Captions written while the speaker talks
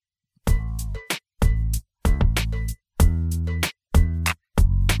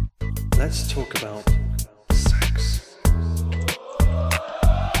Let's talk about sex.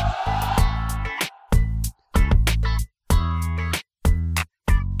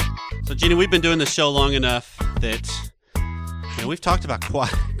 So, Jeannie, we've been doing this show long enough that we've talked about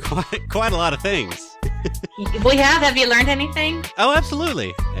quite a lot of things. We have. Have you learned anything? Oh,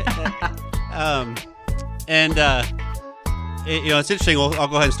 absolutely. It's interesting. I'll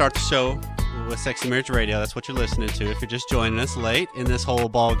go ahead and start the show with Sexy Marriage Radio. That's what you're listening to if you're just joining us late in this whole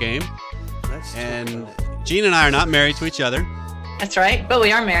ball game. And Gene and I are not married to each other. That's right, but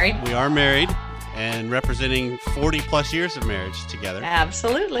we are married. We are married and representing 40-plus years of marriage together.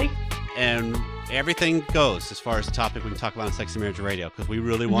 Absolutely. And everything goes as far as the topic we can talk about on Sexy Marriage Radio because we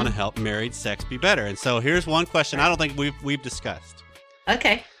really want to help married sex be better. And so here's one question I don't think we've discussed.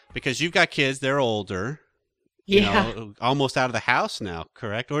 Okay. Because you've got kids, they're older. Yeah. Almost out of the house now,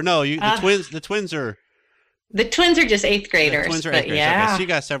 correct? Or no, the twins are... The twins are just 8th graders. The twins are 8th graders. Yeah. Okay, so you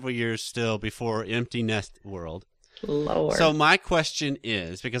got several years still before empty nest world. Lord. So my question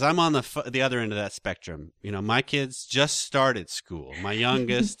is, because I'm on the other end of that spectrum, my kids just started school. My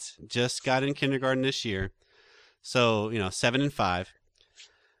youngest just got in kindergarten this year. So, 7 and 5.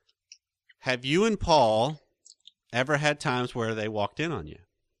 Have you and Paul ever had times where they walked in on you?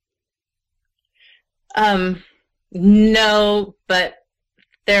 No, but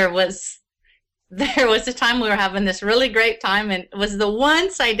there was a time we were having this really great time, and it was the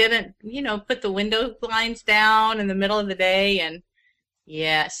once I didn't, put the window blinds down in the middle of the day, and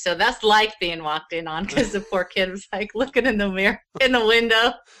yeah, so that's like being walked in on because the poor kid was like looking in the mirror in the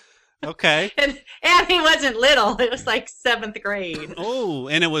window. Okay. And he wasn't little; it was like 7th grade. Oh,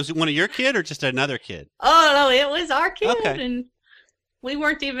 and it was one of your kid or just another kid? Oh no, it was our kid, okay. And we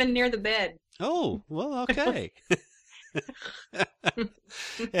weren't even near the bed. Oh, well, okay.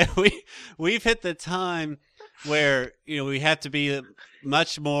 Yeah, we've hit the time where we have to be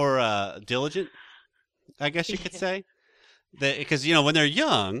much more diligent, I guess you could say, because when they're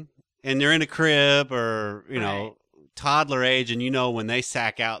young and they're in a crib or right. toddler age, and when they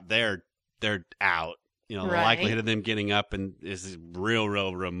sack out, they're out. The right. likelihood of them getting up is real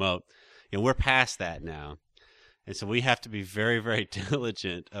remote. We're past that now, and so we have to be very, very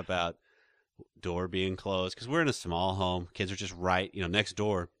diligent about door being closed because we're in a small home. Kids are just right, next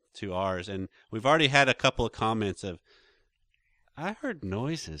door to ours, and we've already had a couple of comments of, "I heard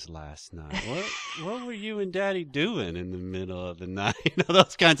noises last night. What were you and Daddy doing in the middle of the night?"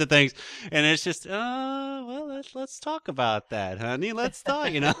 Those kinds of things, and it's just, well, let's talk about that, honey. Let's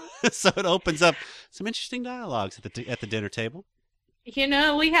talk, So it opens up some interesting dialogues at the dinner table.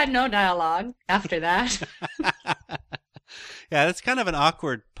 We had no dialogue after that. Yeah, that's kind of an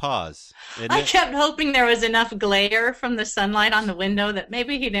awkward pause. I kept hoping there was enough glare from the sunlight on the window that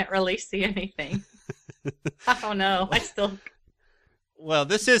maybe he didn't really see anything. I don't know. Well,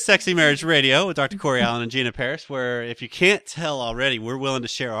 this is Sexy Marriage Radio with Dr. Corey Allen and Gina Paris, where if you can't tell already, we're willing to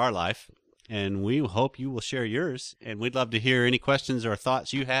share our life, and we hope you will share yours, and we'd love to hear any questions or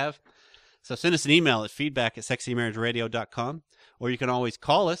thoughts you have. So send us an email at feedback@sexymarriageradio.com, or you can always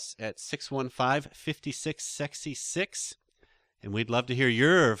call us at 615-56-SEXY-6. And we'd love to hear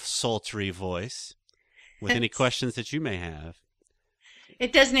your sultry voice with any questions that you may have.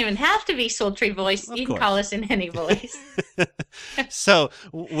 It doesn't even have to be sultry voice. You can call us in any voice. So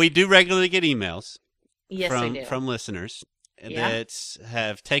we do regularly get emails from listeners that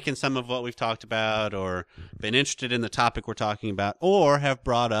have taken some of what we've talked about or been interested in the topic we're talking about or have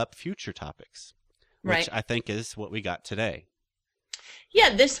brought up future topics, which I think is what we got today.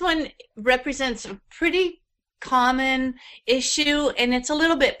 Yeah, this one represents a pretty common issue, and it's a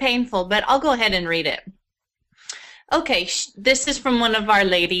little bit painful, but I'll go ahead and read it. Okay, this is from one of our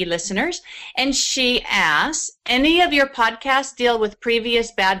lady listeners, and she asks, any of your podcasts deal with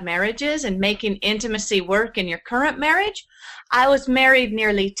previous bad marriages and making intimacy work in your current marriage? I was married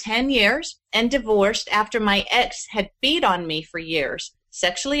nearly 10 years and divorced after my ex had beat on me for years,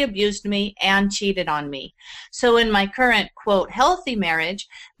 sexually abused me, and cheated on me. So in my current, quote, healthy marriage,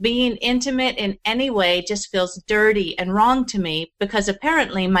 being intimate in any way just feels dirty and wrong to me because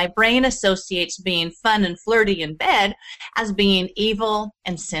apparently my brain associates being fun and flirty in bed as being evil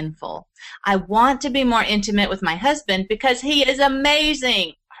and sinful. I want to be more intimate with my husband because he is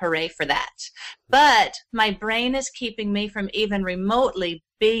amazing. Hooray for that. But my brain is keeping me from even remotely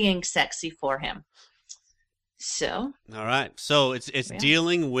being sexy for him. So. All right. So it's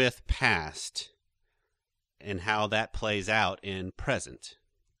dealing with past and how that plays out in present.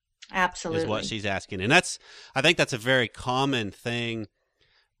 Absolutely. Is what she's asking. And I think that's a very common thing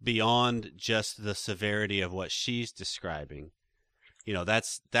beyond just the severity of what she's describing.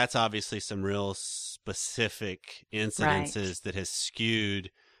 That's obviously some real specific incidences that has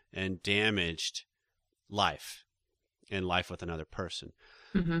skewed and damaged life and life with another person.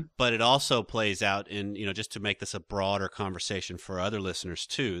 Mm-hmm. But it also plays out in, just to make this a broader conversation for other listeners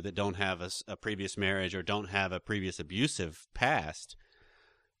too, that don't have a previous marriage or don't have a previous abusive past,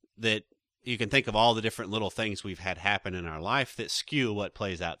 that you can think of all the different little things we've had happen in our life that skew what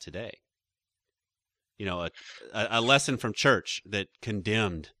plays out today. A lesson from church that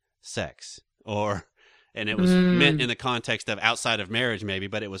condemned sex, and it was meant in the context of outside of marriage maybe,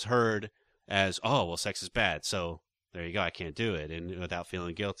 but it was heard as, oh, well, sex is bad, so there you go, I can't do it, and without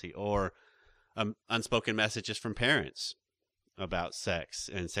feeling guilty. Or unspoken messages from parents about sex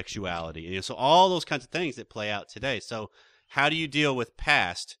and sexuality. So all those kinds of things that play out today. So how do you deal with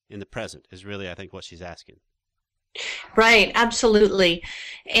past in the present is really, I think, what she's asking. Right, absolutely.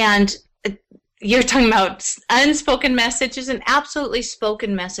 And you're talking about unspoken messages and absolutely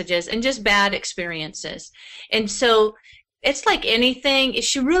spoken messages and just bad experiences. And so it's like anything,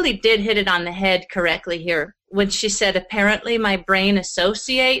 she really did hit it on the head correctly here when she said, apparently my brain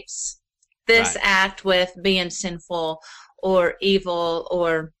associates this act with being sinful or evil,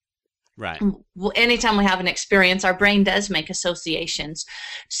 or right. Anytime we have an experience, our brain does make associations.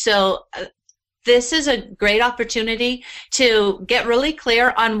 So this is a great opportunity to get really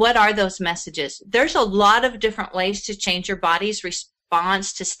clear on what are those messages. There's a lot of different ways to change your body's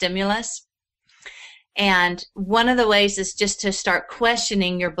response to stimulus. And one of the ways is just to start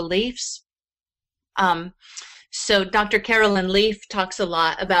questioning your beliefs. So Dr. Carolyn Leaf talks a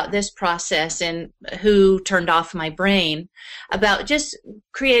lot about this process in Who Turned Off My Brain, about just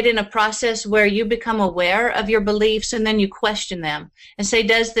creating a process where you become aware of your beliefs and then you question them and say,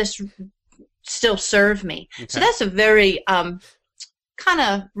 does this still serve me? Okay. So that's a very kind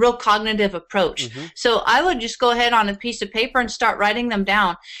of real cognitive approach. Mm-hmm. So I would just go ahead on a piece of paper and start writing them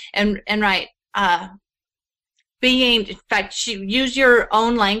down and write, in fact, she use your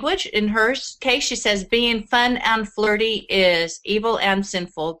own language. In her case, she says being fun and flirty is evil and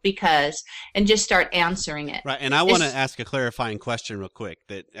sinful because, and just start answering it. Right. And I want to ask a clarifying question real quick,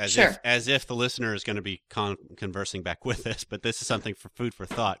 that as if the listener is going to be conversing back with us, but this is something for food for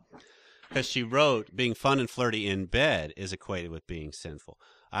thought. Because she wrote, being fun and flirty in bed is equated with being sinful.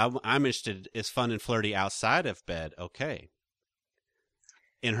 I'm interested, is fun and flirty outside of bed okay?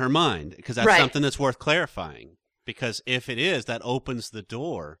 In her mind, because that's something that's worth clarifying. Because if it is, that opens the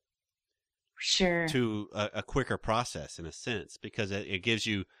door to a quicker process in a sense, because it gives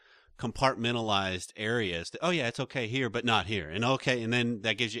you compartmentalized areas. Oh yeah, it's okay here, but not here. And then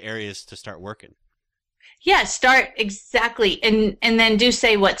that gives you areas to start working. Yeah, start exactly. And then do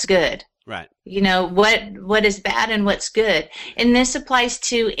say what's good. Right. What is bad and what's good. And this applies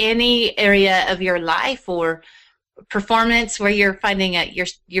to any area of your life or performance where you're finding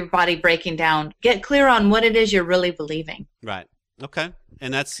your body breaking down. Get clear on what it is you're really believing. Right. Okay.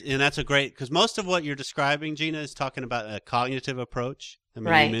 And that's a great, because most of what you're describing, Gina, is talking about a cognitive approach. I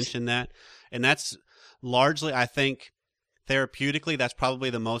mean, you mentioned that. And that's largely, I think, therapeutically, that's probably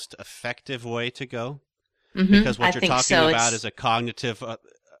the most effective way to go. Mm-hmm. Because what you're talking about is a cognitive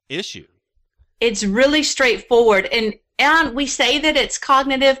issue. It's really straightforward. And we say that it's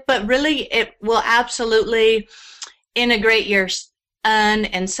cognitive, but really it will absolutely integrate your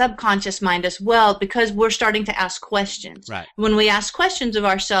and subconscious mind as well, because we're starting to ask questions. Right. When we ask questions of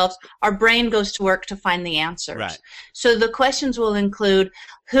ourselves, our brain goes to work to find the answers. Right. So the questions will include,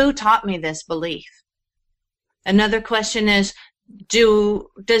 who taught me this belief? Another question is,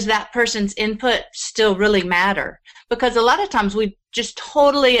 does that person's input still really matter? Because a lot of times we just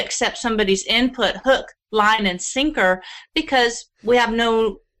totally accept somebody's input, hook, line, and sinker, because we have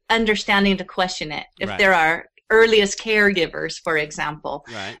no understanding to question it. If there are earliest caregivers, for example.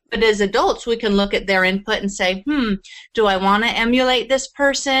 Right. But as adults, we can look at their input and say, do I want to emulate this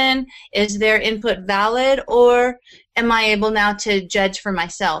person? Is their input valid? Or am I able now to judge for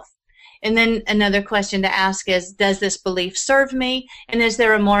myself? And then another question to ask is, does this belief serve me? And is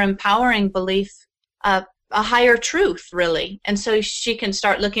there a more empowering belief, a higher truth, really? And so she can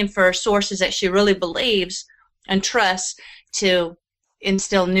start looking for sources that she really believes and trusts to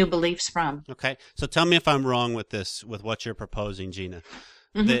instill new beliefs from. Okay. So tell me if I'm wrong with this, with what you're proposing, Gina.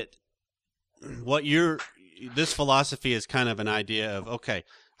 Mm-hmm. That this philosophy is kind of an idea of, okay,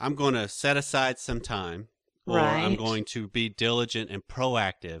 I'm going to set aside some time, or I'm going to be diligent and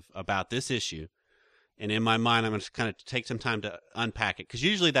proactive about this issue. And in my mind, I'm going to kind of take some time to unpack it. Because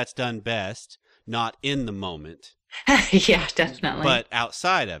usually that's done best, not in the moment. Yeah, definitely. But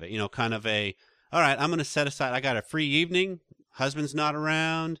outside of it, kind of all right, I'm going to set aside, I got a free evening. Husband's not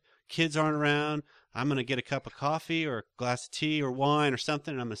around, kids aren't around. I'm going to get a cup of coffee or a glass of tea or wine or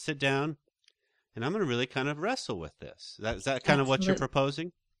something, and I'm going to sit down, and I'm going to really kind of wrestle with this. Is that kind of what you're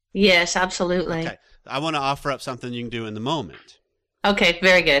proposing? Yes, absolutely. Okay. I want to offer up something you can do in the moment Okay,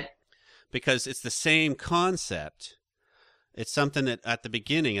 very good. because it's the same concept. It's something that at the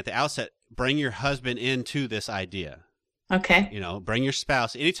beginning, at the outset, bring your husband into this idea. Okay. You know, bring your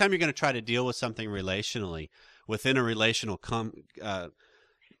spouse. Anytime you're going to try to deal with something relationally within a relational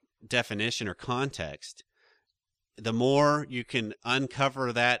definition or context, the more you can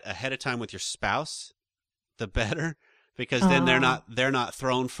uncover that ahead of time with your spouse, the better, because then they're not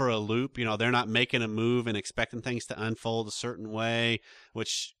thrown for a loop. You know, they're not making a move and expecting things to unfold a certain way,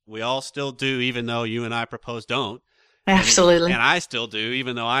 which we all still do, even though you and I propose don't. Absolutely. And I still do,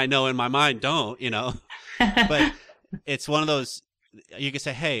 even though I know in my mind don't, you know. But it's one of those, you can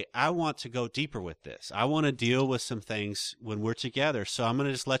say, hey, I want to go deeper with this. I want to deal with some things when we're together. So I'm going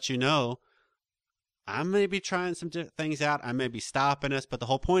to just let you know, I may be trying some things out. I may be stopping us, but the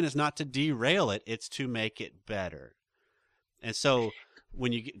whole point is not to derail it. It's to make it better. And so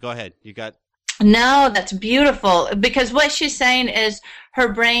when you go ahead, you got. No, that's beautiful, because what she's saying is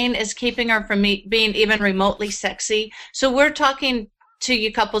her brain is keeping her from being even remotely sexy. So we're talking to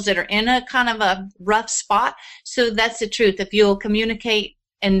you couples that are in a kind of a rough spot. So that's the truth. If you'll communicate,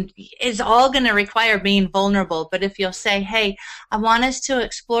 and it's all going to require being vulnerable, but if you'll say, hey, I want us to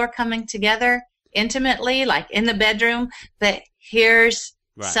explore coming together intimately, like in the bedroom, but here's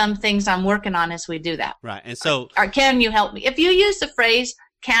some things I'm working on as we do that. Right. And so, or can you help me? If you use the phrase,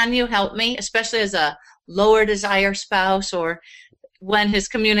 can you help me, especially as a lower desire spouse or one who's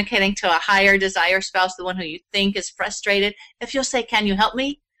communicating to a higher desire spouse, the one who you think is frustrated, if you'll say, can you help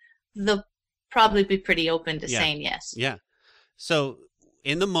me, they'll probably be pretty open to saying yes. Yeah. So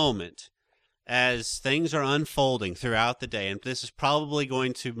in the moment, as things are unfolding throughout the day, and this is probably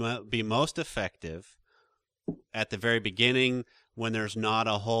going to be most effective at the very beginning, when there's not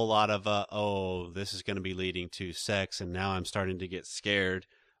a whole lot of, this is going to be leading to sex, and now I'm starting to get scared,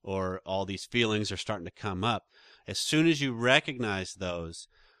 or all these feelings are starting to come up. As soon as you recognize those,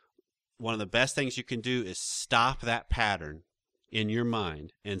 one of the best things you can do is stop that pattern in your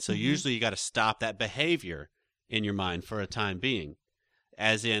mind. And so usually you got to stop that behavior in your mind for a time being.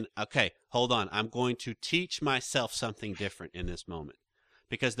 As in, okay, hold on, I'm going to teach myself something different in this moment.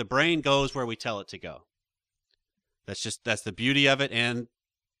 Because the brain goes where we tell it to go. That's the beauty of it and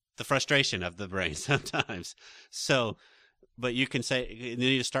the frustration of the brain sometimes. So, but you can say, and then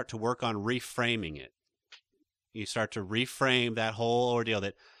you start to work on reframing it. You start to reframe that whole ordeal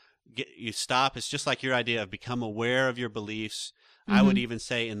that you stop. It's just like your idea of become aware of your beliefs. I would even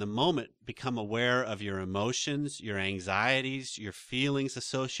say in the moment, become aware of your emotions, your anxieties, your feelings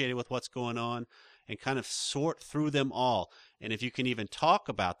associated with what's going on, and kind of sort through them all. And if you can even talk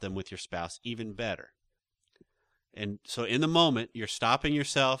about them with your spouse, even better. And so in the moment, you're stopping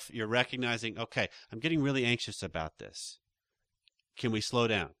yourself. You're recognizing, okay, I'm getting really anxious about this. Can we slow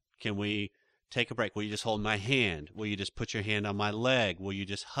down? Can we take a break? Will you just hold my hand? Will you just put your hand on my leg? Will you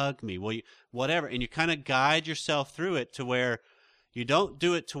just hug me? Will you, whatever. And you kind of guide yourself through it to where you don't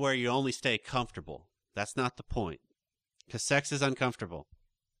do it to where you only stay comfortable. That's not the point. Because sex is uncomfortable.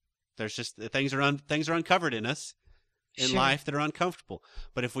 There's just things are uncovered in us in life that are uncomfortable.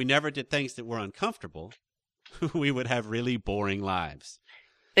 But if we never did things that were uncomfortable, we would have really boring lives.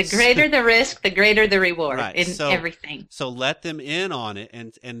 The greater the risk, the greater the reward in so, everything. So let them in on it.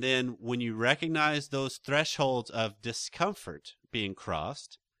 And then when you recognize those thresholds of discomfort being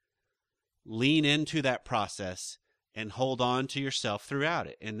crossed, lean into that process and hold on to yourself throughout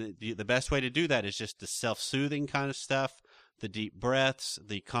it. And the best way to do that is just the self-soothing kind of stuff, the deep breaths,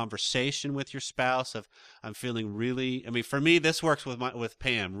 the conversation with your spouse of, I'm feeling really, for me, this works with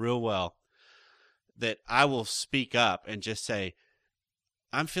Pam real well, that I will speak up and just say,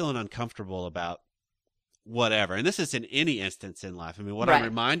 I'm feeling uncomfortable about whatever. And this is in any instance in life. What I'm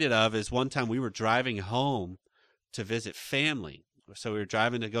reminded of is one time we were driving home to visit family. So we were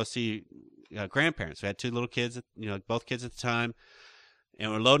driving to go see grandparents. We had two little kids, both kids at the time.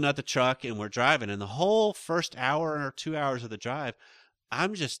 And we're loading up the truck and we're driving. And the whole first hour or 2 hours of the drive,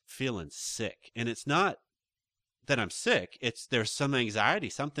 I'm just feeling sick. And it's not that I'm sick. There's some anxiety,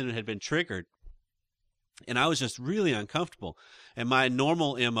 something that had been triggered. And I was just really uncomfortable. And my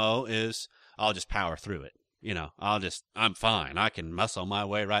normal MO is I'll just power through it. I'm fine. I can muscle my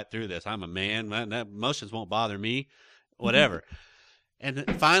way right through this. I'm a man. Emotions won't bother me, whatever. And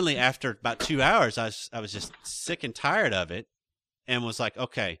finally, after about 2 hours, I was just sick and tired of it and was like,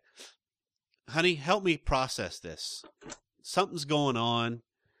 okay, honey, help me process this. Something's going on.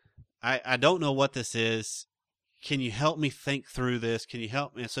 I don't know what this is. Can you help me think through this? Can you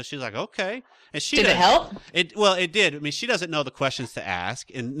help me? And so she's like, okay. And did it help? It did. She doesn't know the questions to ask,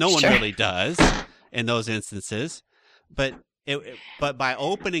 and no one really does in those instances. But But by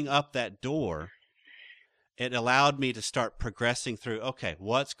opening up that door, it allowed me to start progressing through, okay,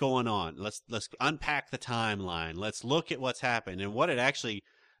 what's going on? Let's unpack the timeline. Let's look at what's happened. And what it actually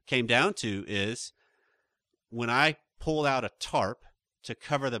came down to is when I pulled out a tarp to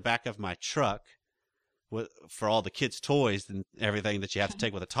cover the back of my truck for all the kids' toys and everything that you have to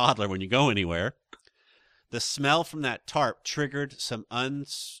take with a toddler when you go anywhere, the smell from that tarp triggered some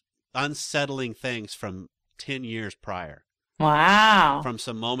unsettling things from 10 years prior. Wow. From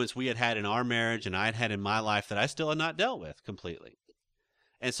some moments we had in our marriage and I'd had in my life that I still had not dealt with completely.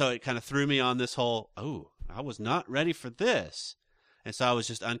 And so it kind of threw me on this whole, I was not ready for this. And so I was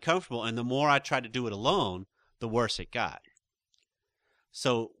just uncomfortable. And the more I tried to do it alone, the worse it got.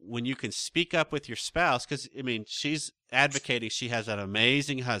 So when you can speak up with your spouse, because, I mean, she's advocating she has an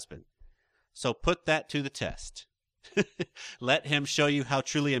amazing husband. So put that to the test. Let him show you how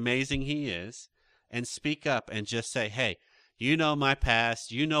truly amazing he is and speak up and just say, hey, you know my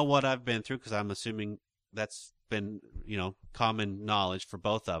past, you know what I've been through, because I'm assuming that's been, common knowledge for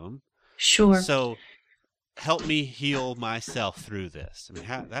both of them. Sure. So help me heal myself through this. I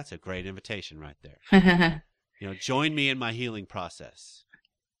mean, that's a great invitation right there. Join me in my healing process.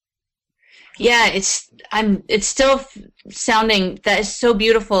 Yeah, it's still sounding that is so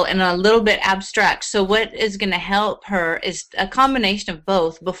beautiful and a little bit abstract. So what is going to help her is a combination of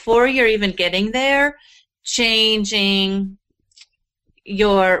both. Before you're even getting there, changing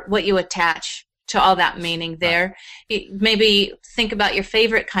what you attach to all that meaning there. Right. Maybe think about your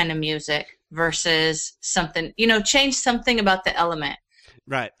favorite kind of music versus something, change something about the element.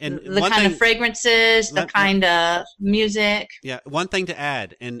 Right. And the kind of fragrances, the kind of music. Yeah. One thing to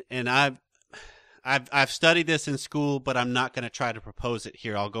add, and I've studied this in school, but I'm not going to try to propose it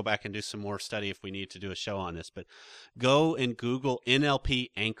here. I'll go back and do some more study if we need to do a show on this. But go and Google NLP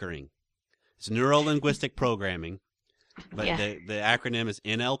anchoring. It's neuro-linguistic programming, but the acronym is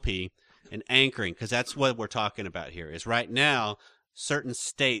NLP, and anchoring, because that's what we're talking about here. Is right now certain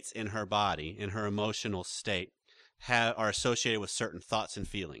states in her body, in her emotional state, are associated with certain thoughts and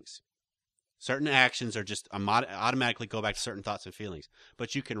feelings. Certain actions are just automatically go back to certain thoughts and feelings,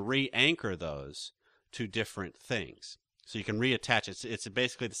 but you can re-anchor those to different things. So you can reattach it. It's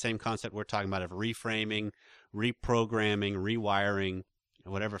basically the same concept we're talking about of reframing, reprogramming, rewiring,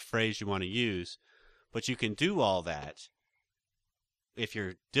 whatever phrase you want to use. But you can do all that if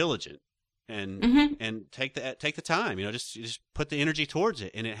you're diligent and take the time. Just put the energy towards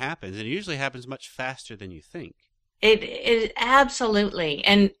it, and it happens. And it usually happens much faster than you think. It absolutely,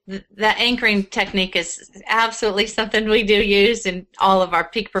 and that anchoring technique is absolutely something we do use in all of our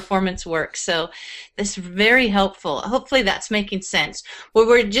peak performance work. So this is very helpful. Hopefully that's making sense. Where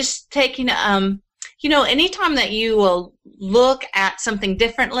we're just taking, anytime that you will look at something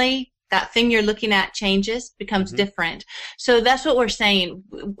differently, that thing you're looking at changes, becomes different. So that's what we're saying.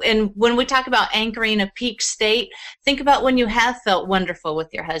 And when we talk about anchoring a peak state, think about when you have felt wonderful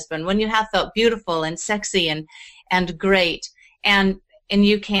with your husband, when you have felt beautiful and sexy and great, and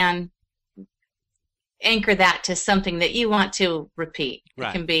you can anchor that to something that you want to repeat. Right.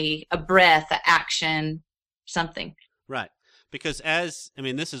 It can be a breath, an action, something. Right. Because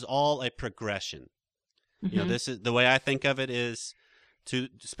this is all a progression. This is the way I think of it is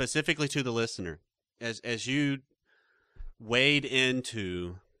specifically to the listener. As you wade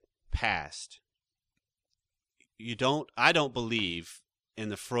into past, I don't believe in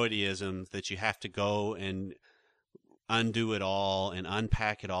the Freudiism that you have to go and undo it all and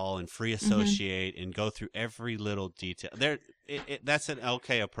unpack it all and free associate and go through every little detail. That's an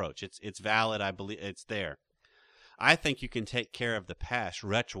okay approach. It's valid. I believe it's there. I think you can take care of the past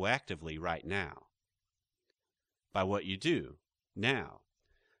retroactively right now by what you do now.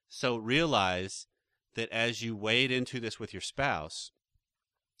 So realize that as you wade into this with your spouse,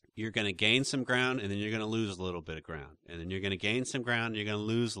 you're going to gain some ground, and then you're going to lose a little bit of ground, and then you're going to gain some ground, and you're going to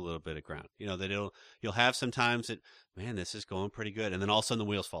lose a little bit of ground. That you'll have some times that, man, this is going pretty good, and then all of a sudden the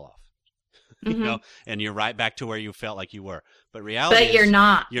wheels fall off. And you're right back to where you felt like you were. But reality is, you're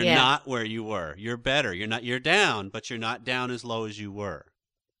not. You're not where you were. You're better. You're down, but you're not down as low as you were.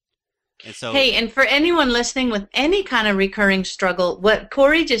 And so, hey, and for anyone listening with any kind of recurring struggle, what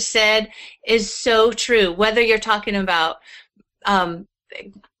Corey just said is so true. Whether you're talking about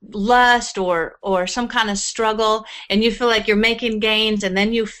lust or some kind of struggle, and you feel like you're making gains and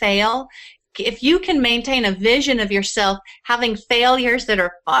then you fail, if you can maintain a vision of yourself having failures that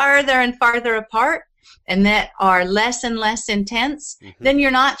are farther and farther apart and that are less and less intense, then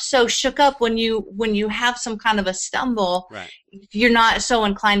you're not so shook up when you have some kind of a stumble. Right. You're not so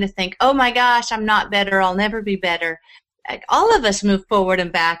inclined to think, oh my gosh, I'm not better, I'll never be better. All of us move forward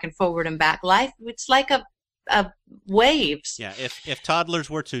and back and forward and back. Life, it's like waves. Yeah, if toddlers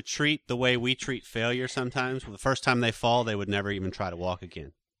were to treat the way we treat failure sometimes, the first time they fall, they would never even try to walk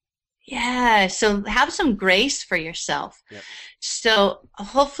again. Yeah, so have some grace for yourself. Yep. So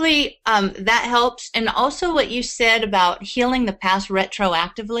hopefully that helps. And also what you said about healing the past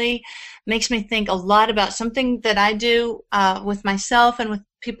retroactively makes me think a lot about something that I do with myself and with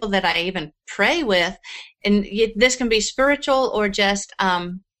people that I even pray with. And this can be spiritual or just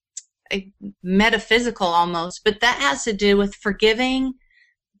metaphysical almost, but that has to do with forgiving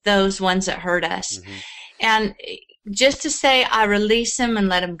those ones that hurt us. Mm-hmm. And just to say, I release him and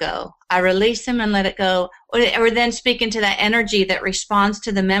let him go. I release him and let it go. Or then speak into that energy that responds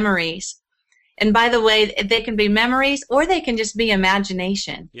to the memories. And by the way, they can be memories or they can just be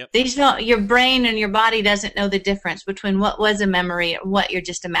imagination. Yep. Your brain and your body doesn't know the difference between what was a memory and what you're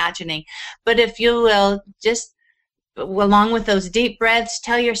just imagining. But if you will just, along with those deep breaths,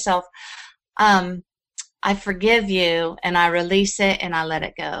 tell yourself, I forgive you and I release it and I let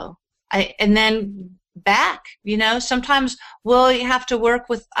it go. And then back, sometimes I work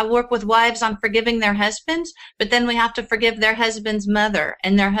with wives on forgiving their husbands, but then we have to forgive their husband's mother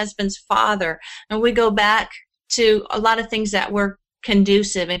and their husband's father. And we go back to a lot of things that were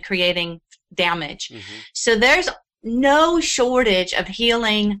conducive in creating damage. Mm-hmm. So there's no shortage of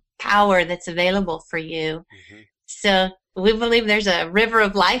healing power that's available for you. Mm-hmm. So we believe there's a river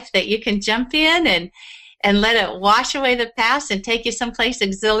of life that you can jump in and let it wash away the past and take you someplace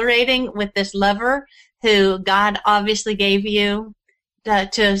exhilarating with this lover who God obviously gave you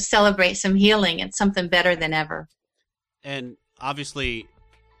to celebrate some healing and something better than ever. And obviously,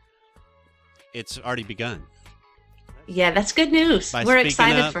 it's already begun. Yeah, that's good news. We're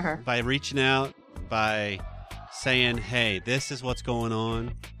excited up, for her. By reaching out, by saying, hey, this is what's going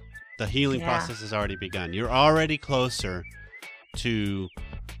on. The healing process has already begun. You're already closer to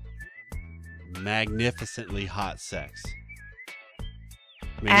magnificently hot sex.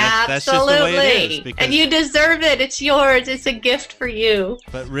 I mean, that's just the way it is. Because, and you deserve it. It's yours. It's a gift for you.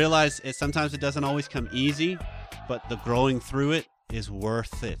 But realize sometimes it doesn't always come easy, but the growing through it is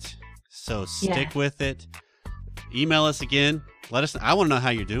worth it. So stick with it. Email us again. Let us know. I want to know how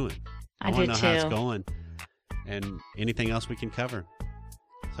you're doing. I want to know how it's going. And anything else we can cover.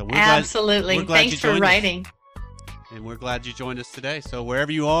 So we're absolutely. We're glad Thanks for writing. And we're glad you joined us today. So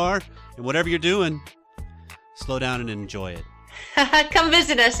wherever you are and whatever you're doing, slow down and enjoy it. Come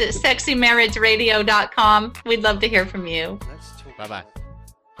visit us at sexymarriageradio.com. We'd love to hear from you. Bye-bye.